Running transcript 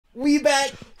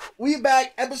back. We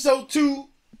back. Episode 2.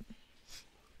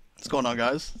 What's going on,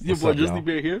 guys? What's Your boy up, Drizzly y'all?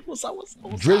 Bear here. What's up? What's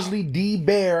Drizzly D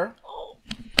Bear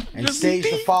and Drizzly Sage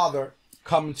D. the Father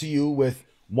coming to you with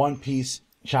One Piece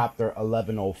Chapter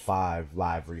 1105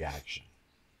 live reaction.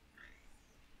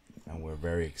 And we're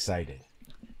very excited.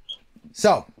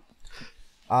 So,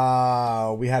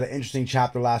 we had an interesting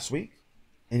chapter last week.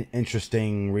 An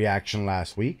interesting reaction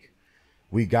last week.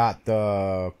 We got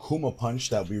the Kuma punch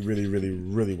that we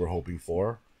really were hoping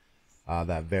for.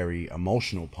 That very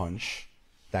emotional punch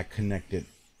that connected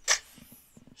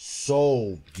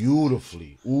so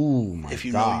beautifully. Ooh, my God. If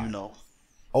you know, you know.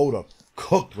 Oda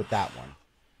cooked with that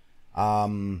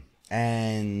one.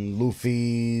 And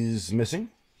Luffy's missing.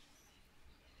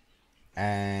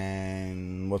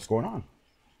 And what's going on?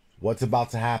 What's about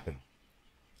to happen?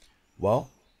 Well,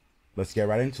 let's get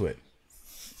right into it.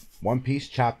 One Piece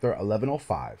Chapter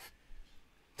 1105.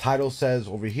 Title says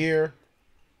over here,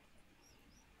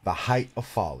 The Height of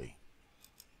Folly.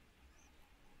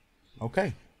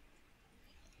 Okay.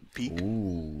 Peak.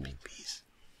 Ooh. Peak piece.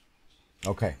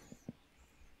 Okay.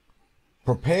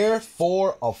 Prepare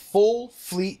for a full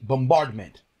fleet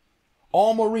bombardment.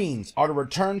 All Marines are to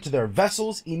return to their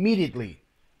vessels immediately.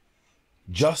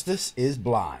 Justice is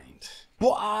blind.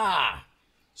 Blah!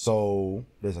 So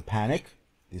there's a panic.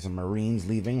 These are Marines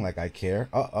leaving like I care.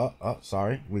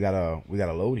 Sorry. We gotta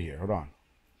load here. Hold on.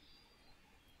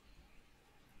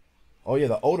 Oh yeah,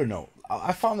 the Oda note.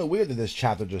 I found it weird that this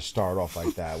chapter just started off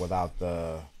like that without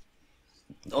the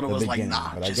Oda was like,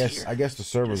 nah, but just I guess the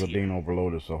servers Just are being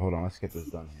overloaded, so hold on, let's get this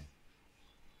done here.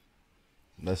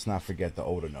 Let's not forget the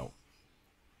Oda note.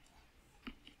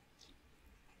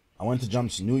 I went to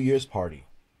Jump's New Year's party.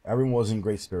 Everyone was in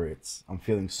great spirits. I'm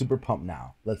feeling super pumped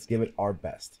now. Let's give it our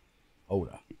best.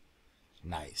 Oda.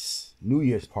 Nice. New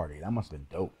Year's party. That must have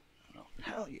been dope.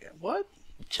 Hell yeah. What?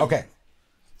 Okay.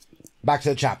 Back to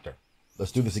the chapter.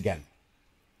 Let's do this again.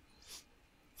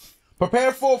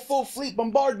 Prepare for a full fleet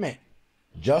bombardment.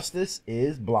 Justice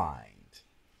is blind.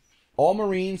 All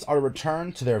Marines are to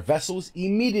return to their vessels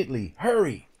immediately.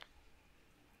 Hurry.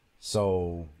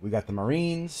 So we got the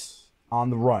Marines on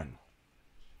the run.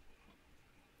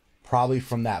 Probably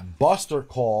from that Buster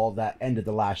call that ended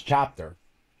the last chapter,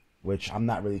 which I'm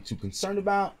not really too concerned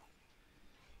about.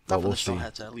 Not But for we'll the Straw see.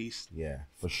 Hats, at least. Yeah,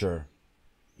 for sure.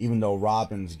 Even though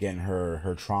Robin's getting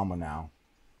her trauma now.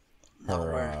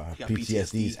 Her He got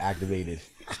PTSD is activated.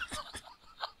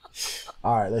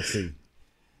 All right, let's see.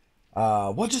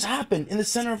 What just happened in the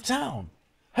center of town?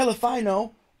 Hell if I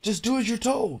know. Just do as you're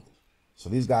told. So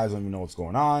these guys don't even know what's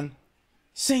going on.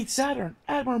 Saint Saturn,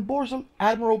 Admiral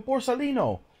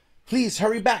Borsalino, please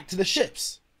hurry back to the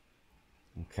ships.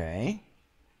 Okay.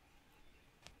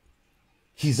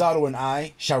 Kizaru and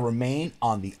I shall remain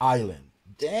on the island.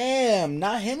 Damn,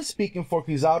 not him speaking for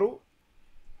Kizaru.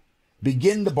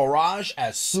 Begin the barrage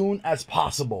as soon as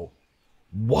possible.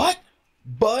 What?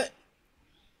 But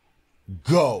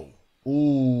go.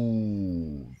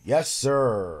 Ooh, yes,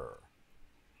 sir.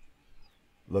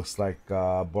 Looks like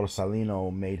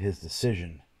Borsalino made his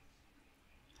decision.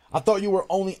 I thought you were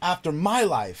only after my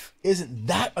life. Isn't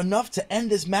that enough to end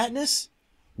this madness?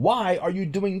 Why are you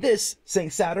doing this,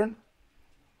 Saint Saturn?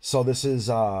 So this is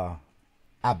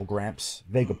Apple Gramps,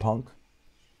 Vegapunk,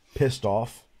 pissed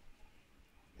off.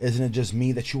 Isn't it just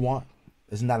me that you want?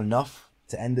 Isn't that enough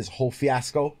to end this whole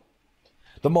fiasco?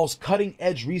 The most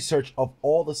cutting-edge research of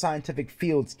all the scientific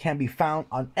fields can be found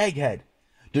on Egghead.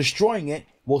 Destroying it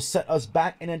will set us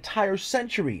back an entire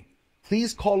century.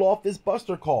 Please call off this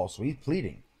Buster call. So he's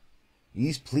pleading.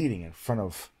 He's pleading in front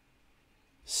of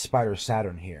Spider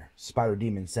Saturn here. Spider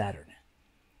Demon Saturn.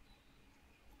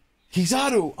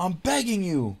 Kizaru, I'm begging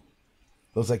you.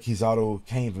 Looks like Kizaru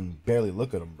can't even barely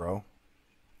look at him, bro.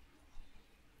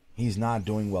 He's not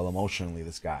doing well emotionally,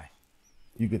 this guy.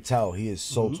 You could tell he is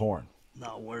so torn.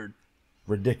 No word.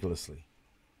 Ridiculously.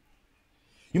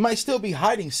 You might still be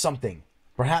hiding something.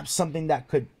 Perhaps something that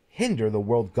could hinder the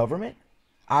world government.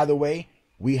 Either way,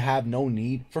 we have no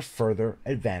need for further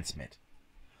advancement.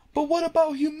 But what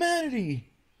about humanity?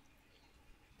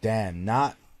 Damn,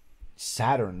 not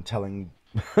Saturn telling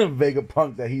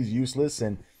Vegapunk that he's useless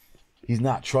and he's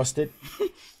not trusted.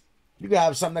 You could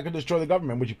have something that could destroy the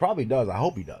government, which he probably does. I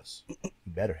hope he does. He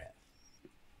better have.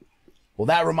 Well,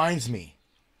 that reminds me.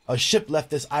 A ship left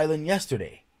this island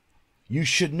yesterday. You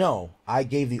should know I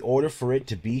gave the order for it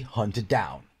to be hunted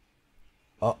down.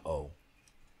 Uh-oh.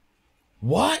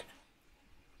 What?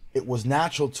 It was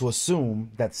natural to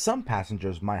assume that some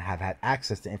passengers might have had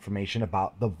access to information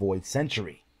about the Void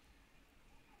Century.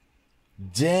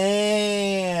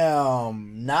 Damn,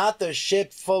 not the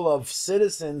ship full of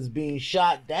citizens being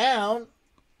shot down.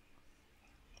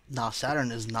 Nah,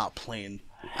 Saturn is not playing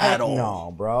Heck at all.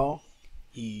 no, bro.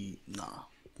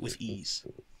 With ease.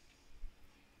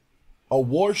 A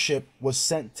warship was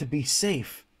sent to be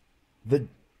safe.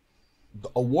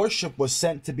 A warship was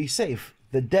sent to be safe.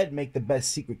 The dead make the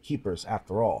best secret keepers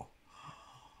after all.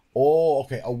 Oh,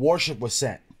 okay. A warship was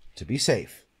sent to be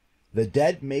safe. The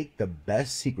dead make the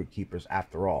best secret keepers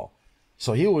after all.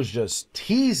 So he was just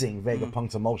teasing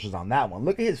Vegapunk's emotions on that one.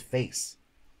 Look at his face.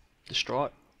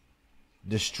 Distraught.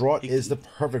 Distraught is the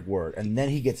perfect word. And then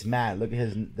he gets mad. Look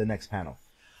at the next panel.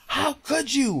 How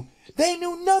could you? They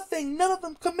knew nothing. None of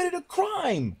them committed a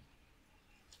crime.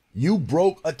 You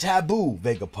broke a taboo,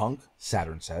 Vegapunk,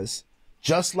 Saturn says.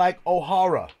 Just like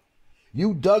O'Hara.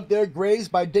 You dug their graves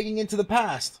by digging into the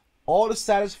past, all to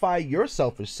satisfy your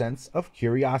selfish sense of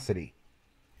curiosity.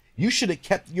 You should have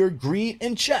kept your greed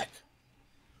in check.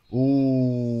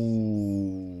 Ooh,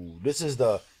 this is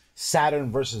the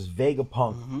Saturn versus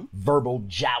Vegapunk verbal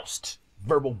joust,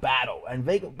 verbal battle. And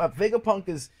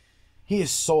Vegapunk he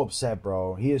is so upset,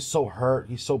 bro. He is so hurt.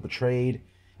 He's so betrayed.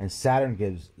 And Saturn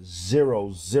gives zero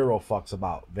fucks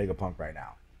about Vegapunk right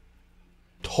now.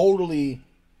 Totally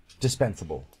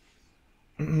dispensable.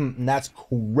 And that's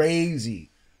crazy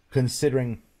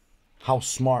considering how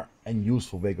smart and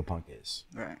useful Vegapunk is.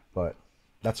 Right. But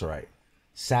that's all right.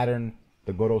 Saturn,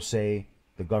 the Gorosei,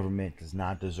 the government does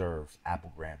not deserve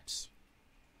Apple Gramps.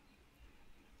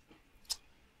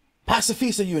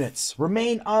 Pacifista units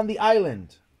remain on the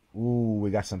island. Ooh,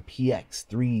 we got some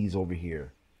PX-3s over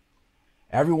here.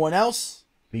 Everyone else,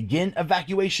 begin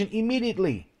evacuation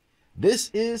immediately.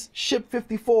 This is Ship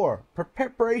 54.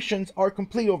 Preparations are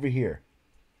complete over here.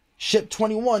 Ship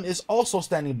 21 is also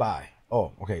standing by.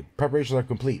 Oh, okay. Preparations are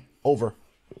complete. Over.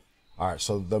 All right,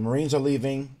 so the Marines are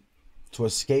leaving to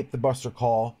escape the Buster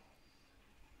Call.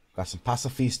 Got some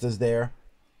pacifistas there.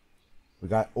 We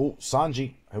got, oh,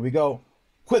 Sanji. Here we go.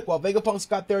 Quick, while Vegapunk's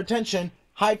got their attention,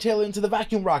 hightail into the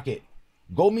vacuum rocket.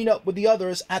 Go meet up with the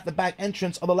others at the back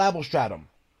entrance of the Labostratum.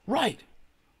 Right.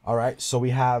 All right, so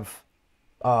we have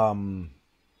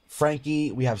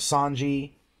Frankie, we have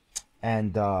Sanji,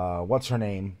 and what's her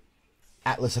name?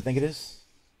 Atlas, I think it is.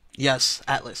 Yes,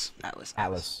 Atlas,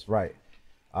 right.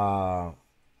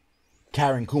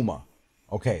 Carrying Kuma.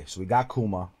 Okay, so we got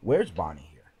Kuma. Where's Bonnie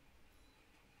here?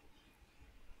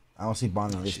 I don't see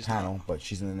Bonnie in this panel, but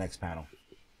she's in the next panel.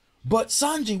 But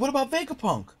Sanji, what about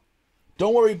Vegapunk?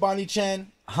 Don't worry,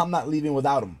 Bonnie-chan. I'm not leaving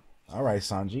without him. All right,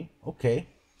 Sanji. Okay.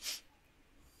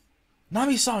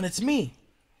 Nami-san, it's me.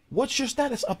 What's your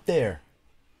status up there?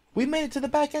 We made it to the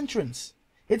back entrance.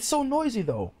 It's so noisy,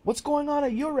 though. What's going on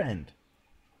at your end?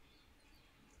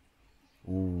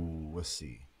 Ooh, let's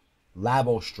see.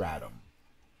 Labostratum.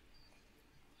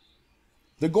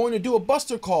 They're going to do a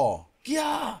Buster Call.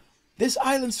 Yeah, this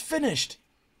island's finished.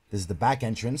 This is the back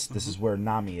entrance. This is where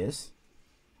Nami is.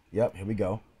 Yep, here we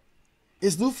go.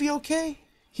 Is Luffy okay?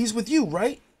 He's with you,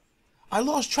 right? I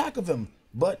lost track of him,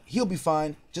 but he'll be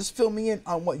fine. Just fill me in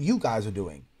on what you guys are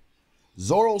doing.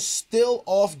 Zoro's still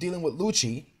off dealing with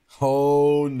Lucci.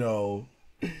 Oh, no.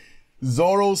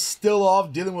 Zoro's still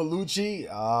off dealing with Lucci.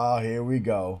 Ah, here we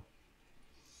go.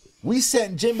 We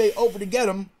sent Jinbei over to get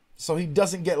him so he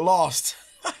doesn't get lost.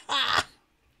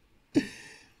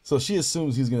 So she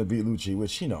assumes he's going to beat Lucci,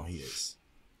 which, you know, he is.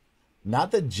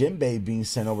 Not that Jinbei being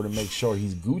sent over to make sure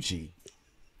he's Gucci.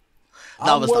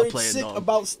 I'm worried sick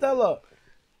about Stella.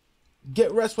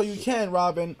 Get rest while you can,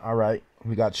 Robin. All right.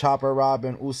 We got Chopper,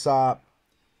 Robin, Usopp.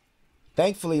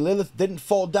 Thankfully, Lilith didn't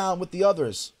fall down with the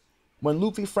others when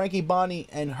Luffy, Frankie, Bonnie,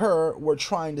 and her were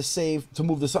trying to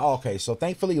move this. Oh, okay, so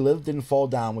thankfully, Lilith didn't fall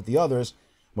down with the others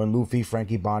when Luffy,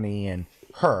 Frankie, Bonnie, and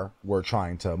her were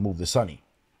trying to move the Sunny.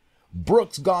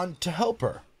 Brooke's gone to help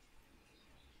her.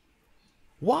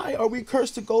 Why are we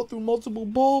cursed to go through multiple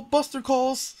ball buster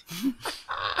calls?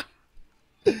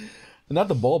 Not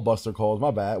the ball buster calls,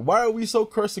 my bad. Why are we so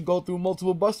cursed to go through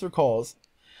multiple buster calls?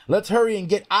 Let's hurry and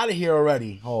get out of here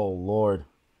already. Oh, Lord.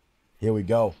 Here we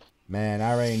go. Man,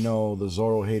 I already know the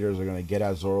Zoro haters are going to get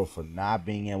at Zoro for not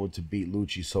being able to beat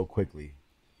Lucci so quickly.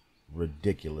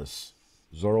 Ridiculous.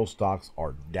 Zoro stocks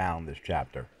are down this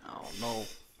chapter. Oh, no.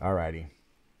 Alrighty.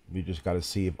 We just got to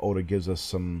see if Oda gives us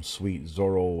some sweet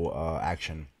Zoro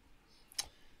action.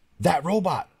 That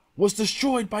robot was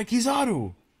destroyed by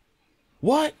Kizaru.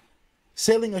 What?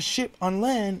 Sailing a ship on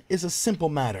land is a simple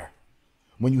matter.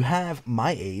 When you have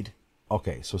my aid.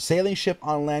 Okay, so sailing ship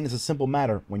on land is a simple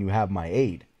matter when you have my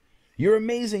aid. You're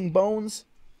amazing, Bones.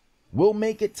 We'll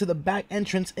make it to the back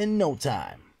entrance in no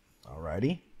time.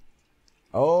 Alrighty.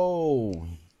 Oh,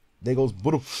 there goes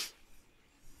Buru.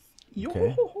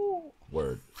 Okay.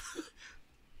 Word.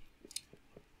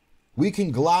 We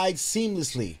can glide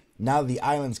seamlessly Now the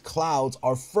island's clouds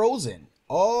are frozen.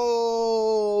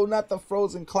 Oh, not the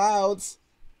frozen clouds.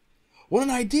 What an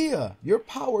idea. Your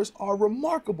powers are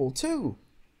remarkable too.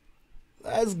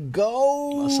 Let's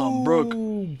go. That's on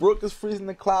Brooke. Brooke is freezing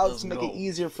the clouds Let's to make go. it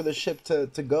easier for the ship to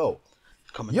go.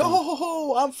 Coming Yo,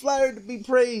 through. I'm flattered to be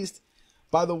praised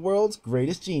by the world's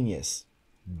greatest genius.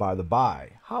 By the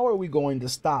by, how are we going to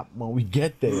stop when we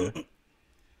get there?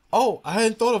 Oh, I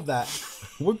hadn't thought of that.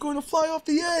 We're going to fly off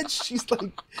the edge. She's like,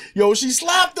 yo, she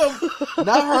slapped him.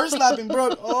 Not her slapping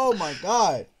Brooke. Oh my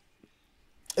God.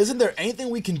 Isn't there anything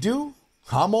we can do?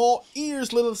 I'm all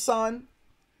ears, little son.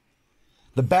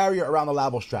 The barrier around the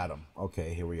lavostratum.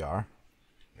 Okay, here we are.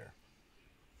 Here.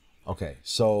 Okay,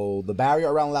 so the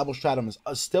barrier around the lavostratum is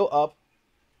still up.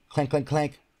 Clank, clank,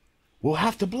 clank. We'll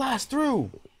have to blast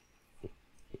through.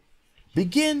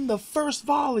 Begin the first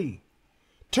volley.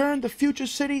 Turn the future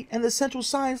city and the central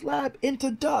science lab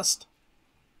into dust.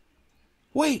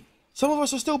 Wait, some of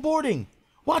us are still boarding.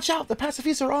 Watch out, the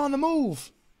pacifistas are on the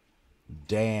move.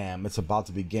 Damn, it's about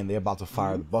to begin. They're about to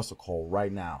fire the buster call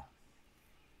right now.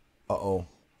 Uh-oh.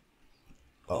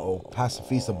 Uh-oh.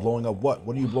 Pacifista blowing up what?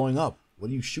 What are you blowing up?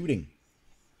 What are you shooting?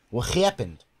 What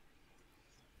happened?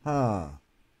 Huh.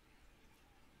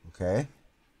 Okay.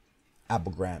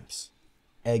 Applegramps.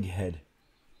 Egghead.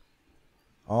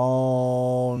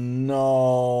 Oh,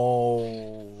 no.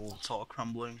 It's all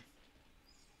crumbling.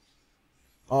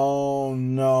 Oh,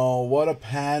 no. What a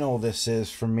panel this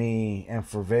is for me and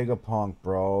for Vegapunk,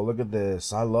 bro. Look at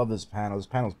this. I love this panel. This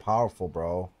panel's powerful,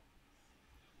 bro.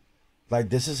 Like,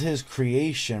 this is his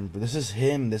creation. This is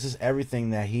him. This is everything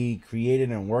that he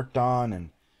created and worked on.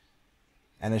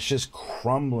 And it's just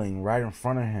crumbling right in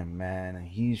front of him, man. And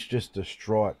he's just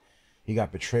distraught. He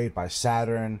got betrayed by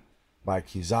Saturn, by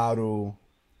Kizaru.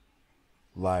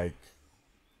 Like,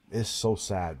 it's so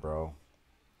sad, bro.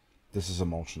 This is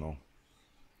emotional.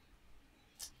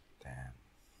 Damn.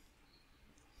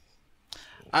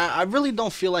 I really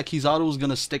don't feel like Kizaru was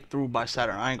gonna stick through by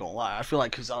Saturn. I ain't gonna lie. I feel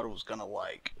like Kizaru was gonna,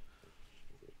 like,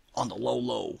 on the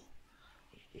low,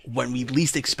 when we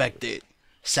least expect it,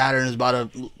 Saturn is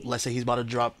about to, let's say he's about to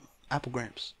drop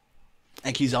Applegramps.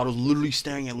 And Kizaru's literally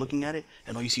staring and looking at it,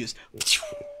 and all you see is...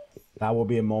 That will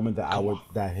be a moment that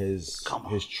that his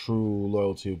true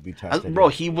loyalty would be tested. Bro,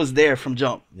 he was there from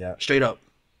jump. Yeah. Straight up.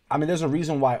 I mean, there's a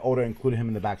reason why Oda included him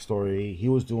in the backstory. He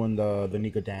was doing the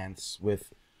Nika dance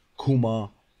with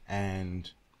Kuma and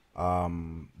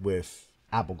with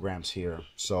Applegramps here.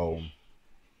 So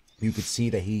you could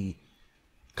see that he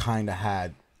kind of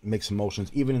had mixed emotions.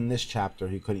 Even in this chapter,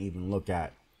 he couldn't even look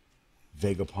at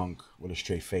Vegapunk with a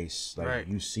straight face. Like, right.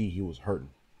 You see he was hurting.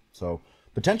 So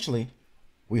potentially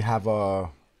we have a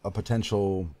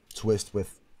potential twist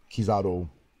with Kizaru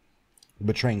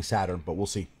betraying Saturn, but we'll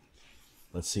see.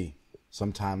 Let's see.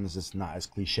 Sometimes it's not as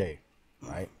cliche,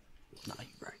 right? Nah,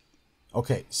 you're right.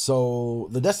 Okay, so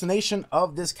the destination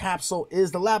of this capsule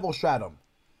is the lavostratum.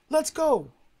 Let's go.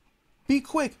 Be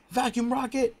quick, vacuum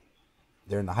rocket.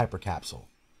 They're in the hyper capsule.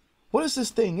 What is this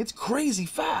thing? It's crazy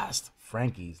fast.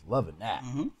 Frankie's loving that.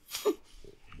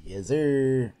 Yes,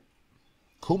 sir.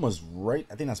 Kuma's right.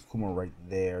 I think that's Kuma right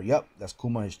there. Yep, that's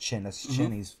Kuma. His chin. That's his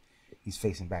chin. He's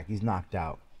facing back. He's knocked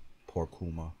out. Poor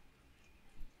Kuma.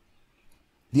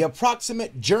 The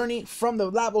approximate journey from the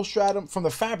lavostratum, from the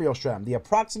fabriostratum. The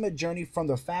approximate journey from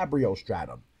the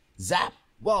fabriostratum. Zap.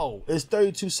 Whoa, it's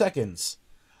 32 seconds.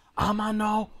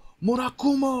 Amano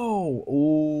Murakumo.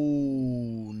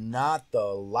 Ooh, not the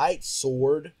light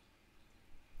sword.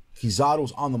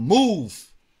 Kizaru's on the move.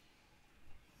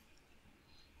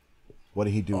 What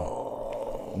did he do?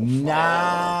 Oh,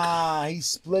 nah, he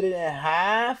split it in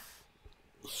half.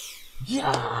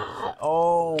 Yeah.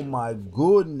 Oh my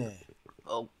goodness.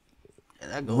 Oh, yeah,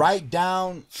 that goes. Right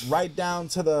down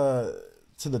to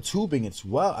the tubing as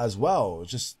well.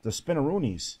 It's just the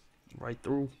spinneroonies. Right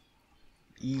through.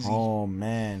 Easy. Oh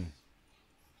man.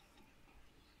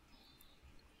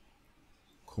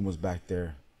 Kuma's back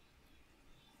there.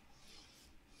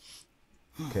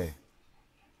 Okay.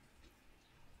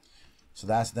 So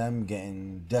that's them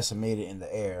getting decimated in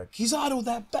the air. Kizaru,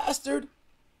 that bastard!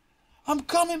 I'm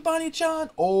coming, Bonnie-chan!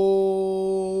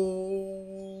 Oh,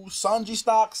 Sanji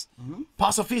stocks.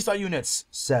 Pacifista units,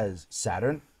 says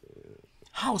Saturn.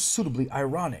 How suitably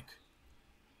ironic.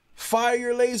 Fire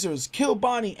your lasers, kill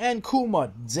Bonnie and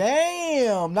Kuma.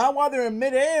 Damn, not while they're in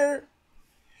midair.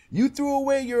 You threw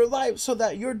away your life so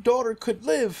that your daughter could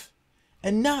live.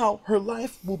 And now her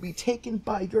life will be taken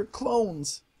by your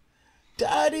clones.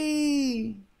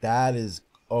 Daddy! That is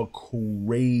a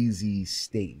crazy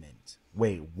statement.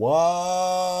 Wait,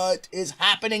 what is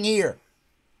happening here?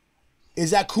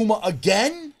 Is that Kuma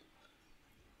again?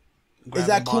 Is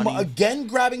that Grabbing Kuma Bonnie. again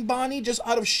grabbing Bonnie just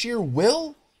out of sheer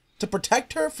will to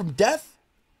protect her from death?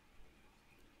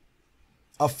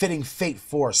 A fitting fate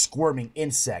for a squirming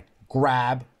insect.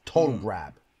 Grab, total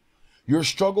grab. Your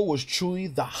struggle was truly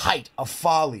the height of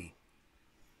folly.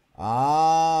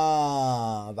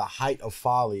 Ah, the height of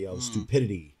folly, of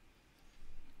stupidity,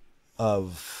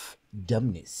 of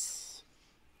dumbness,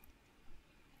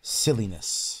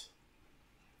 silliness.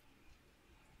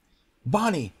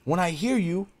 Bonnie, when I hear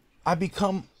you, I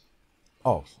become...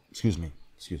 Oh, excuse me.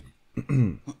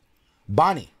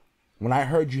 Bonnie, when I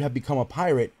heard you have become a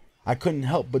pirate, I couldn't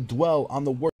help but dwell on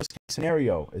the worst case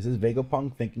scenario. Is this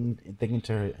Vegapunk thinking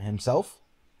to himself?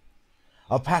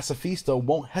 A pacifista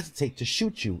won't hesitate to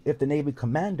shoot you if the Navy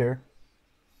commanded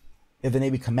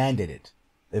it.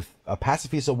 If a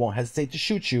pacifista won't hesitate to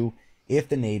shoot you if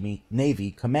the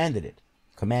Navy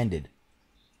commanded.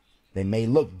 They may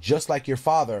look just like your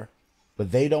father,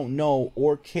 but they don't know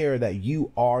or care that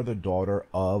you are the daughter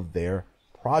of their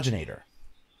progenitor.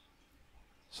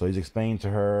 So he's explaining to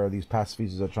her, these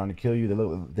pacifistas are trying to kill you.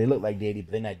 They look like Daddy,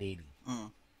 but they're not Daddy.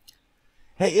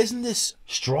 Hey, isn't this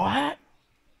Straw Hat?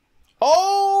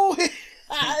 Oh,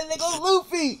 there goes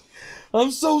Luffy. I'm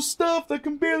so stuffed I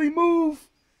can barely move.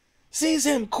 Seize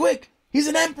him, quick. He's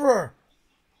an emperor.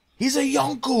 He's a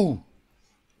Yonku.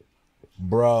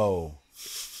 Bro,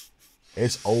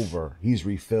 it's over. He's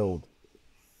refilled.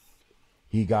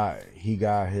 He got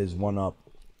his one up.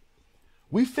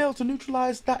 We failed to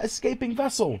neutralize that escaping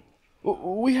vessel.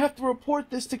 We have to report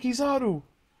this to Kizaru.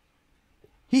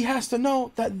 He has to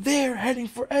know that they're heading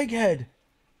for Egghead.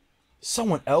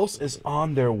 Someone else is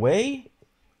on their way?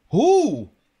 Who?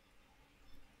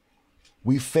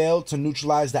 We failed to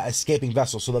neutralize that escaping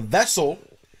vessel. So the vessel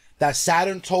that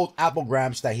Saturn told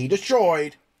Applegramps that he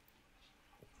destroyed,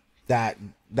 that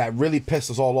really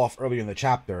pissed us all off earlier in the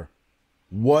chapter,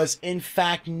 was in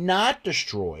fact not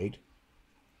destroyed.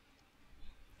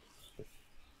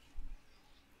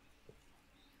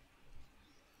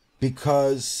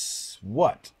 Because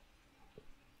what?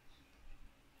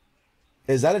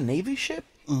 Is that a Navy ship?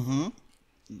 Mm-hmm.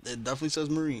 It definitely says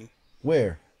Marine.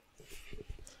 Where?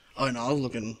 Oh no, I was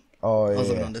looking. Oh yeah. I was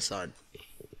looking on this side.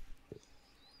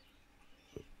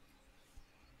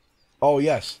 Oh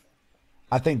yes.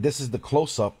 I think this is the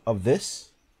close-up of this,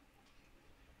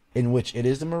 in which it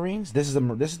is the Marines. This is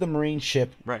the Marine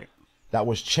ship, Right. that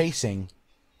was chasing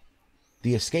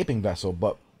the escaping vessel.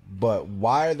 But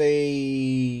why are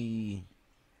they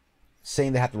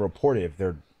saying they have to report it if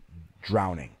they're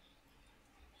drowning?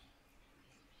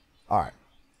 All right.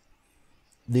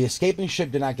 The escaping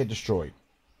ship did not get destroyed.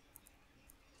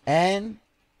 And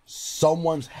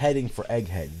someone's heading for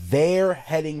Egghead. They're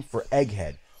heading for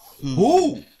Egghead.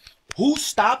 Who? Who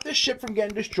stopped the ship from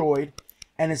getting destroyed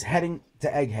and is heading to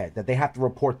Egghead? That they have to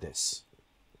report this.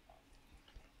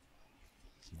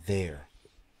 There.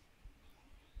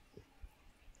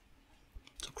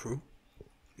 It's a crew.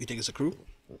 You think it's a crew?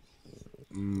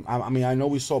 I mean, I know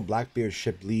we saw Blackbeard's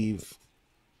ship leave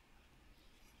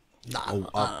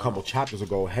a couple chapters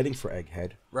ago, heading for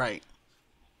Egghead. Right.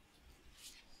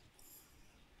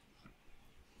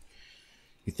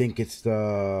 You think it's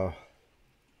the...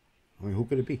 I mean, who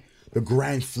could it be? The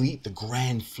Grand Fleet? The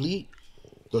Grand Fleet?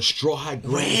 The Straw Hat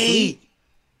Grand Fleet?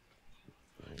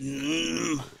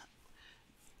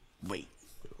 Wait.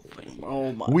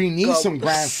 Oh my We need God. some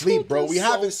Grand Fleet, bro. We So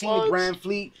haven't seen the much. Grand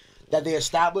Fleet that they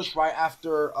established right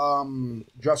after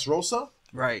Dressrosa,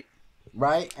 Right.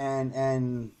 right?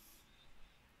 And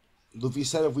Luffy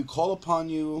said, if we call upon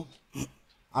you,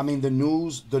 I mean, the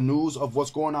news of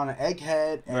what's going on at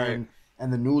Egghead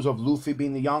and the news of Luffy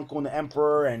being the Yonko and the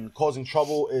Emperor and causing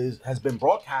trouble has been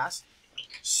broadcast.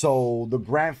 So the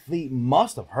Grand Fleet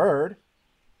must have heard,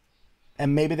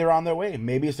 and maybe they're on their way.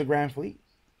 Maybe it's the Grand Fleet.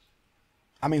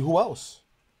 I mean, who else?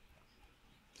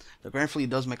 The Grand Fleet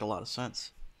does make a lot of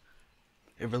sense.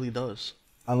 It really does.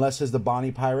 Unless it's the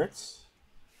Bonnie Pirates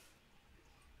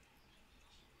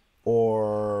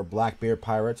or Blackbeard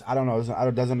Pirates. I don't know.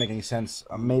 It doesn't make any sense.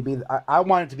 Maybe I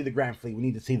want it to be the Grand Fleet. We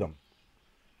need to see them.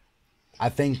 I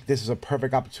think this is a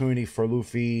perfect opportunity for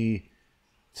Luffy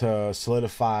to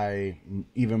solidify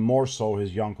even more so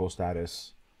his Yonko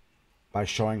status by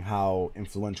showing how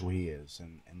influential he is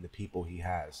and the people he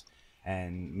has.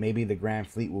 And maybe the Grand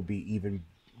Fleet will be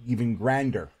even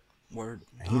grander. Word.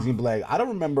 And he's gonna be like, I don't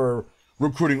remember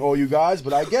recruiting all you guys,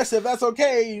 but I guess if that's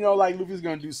okay, like Luffy's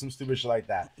gonna do some stupid shit like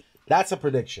that. That's a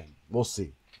prediction. We'll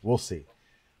see.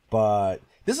 But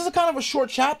this is a kind of a short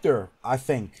chapter, I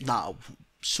think. Nah,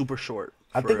 super short.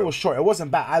 I think it was short. It wasn't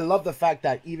bad. I love the fact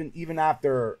that even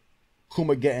after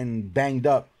Kuma getting banged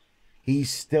up, he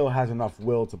still has enough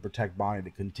will to protect Bonnie, to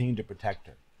continue to protect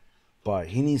her. But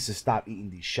he needs to stop eating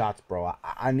these shots, bro.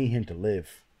 I need him to live.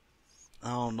 I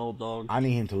don't know, dog. I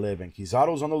need him to live. And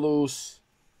Kizato's on the loose.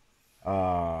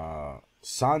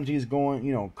 Sanji's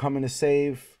going, coming to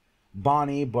save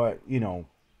Bonnie. But,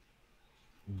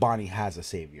 Bonnie has a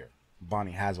savior.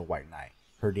 Bonnie has a white knight.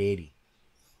 Her deity.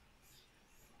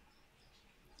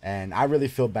 And I really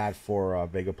feel bad for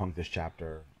Vegapunk this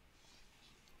chapter.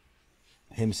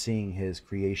 Him seeing his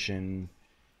creation,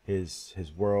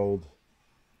 his world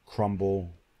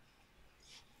crumble,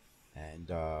 and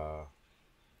how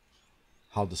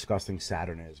disgusting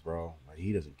Saturn is, bro. Like,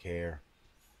 he doesn't care.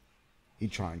 He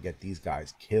trying to get these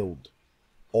guys killed,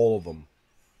 all of them,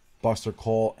 Buster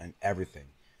Call and everything,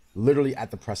 literally at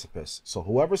the precipice. So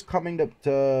whoever's coming to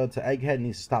Egghead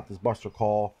needs to stop this Buster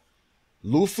Call.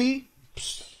 Luffy,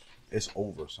 it's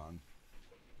over, son.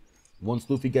 Once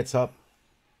Luffy gets up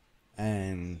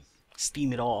and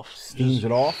steams it off,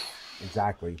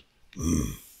 exactly.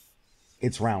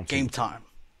 It's round 2. Game time.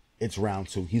 It's round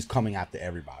 2. He's coming after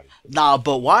everybody. Nah,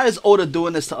 but why is Oda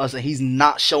doing this to us and he's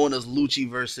not showing us Lucci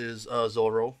versus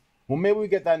Zoro? Well, maybe we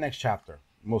get that next chapter.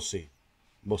 We'll see.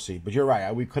 But you're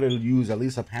right. We could have used at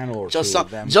least a panel or two of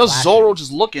them. Just Zoro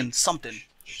just looking something.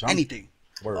 Anything.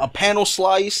 Word. A panel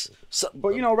slice. But,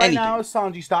 right now it's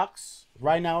Sanji stocks.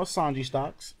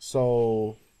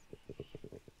 So,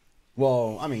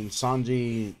 well, I mean,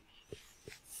 Sanji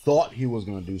thought he was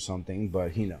going to do something,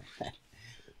 but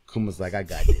Kuma's like, I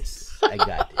got this.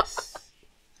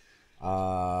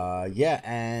 Yeah,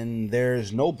 and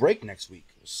there's no break next week.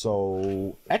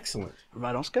 So, excellent.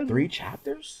 Right on schedule. 3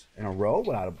 chapters in a row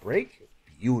without a break.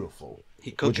 Beautiful.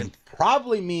 He cooking. Which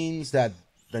probably means that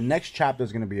the next chapter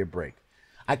is going to be a break.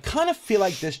 I kind of feel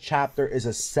like this chapter is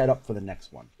a setup for the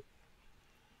next one.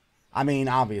 I mean,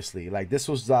 obviously, like, this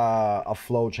was a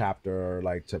flow chapter,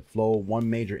 like, to flow one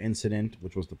major incident,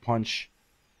 which was the punch,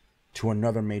 to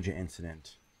another major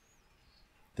incident.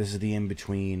 This is the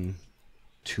in-between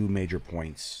 2 major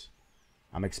points.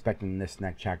 I'm expecting this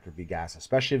next chapter to be gas,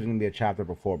 especially if it's going to be a chapter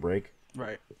before break.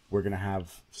 Right. We're going to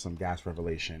have some gas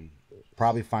revelation.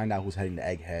 Probably find out who's heading to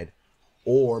Egghead.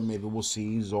 Or maybe we'll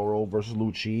see Zoro versus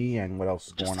Lucci and what else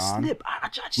is going on. Snip.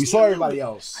 We saw everybody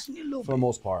else for the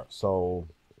most part. So,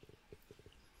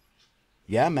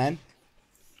 yeah, man.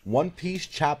 One Piece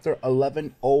chapter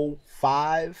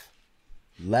 1105.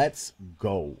 Let's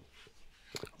go.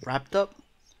 Wrapped up,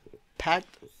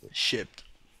 packed, shipped.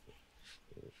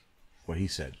 What he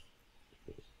said.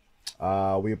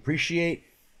 We appreciate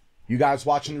you guys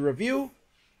watching the review.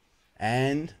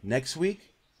 And next week,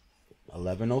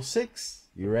 1106.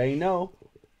 You already know.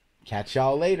 Catch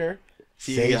y'all later.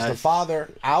 See you Sage guys. the Father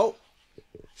out.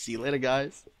 See you later,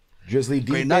 guys. Drizzly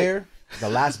D Great there. The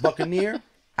Last Buccaneer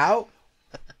out.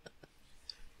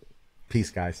 Peace,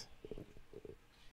 guys.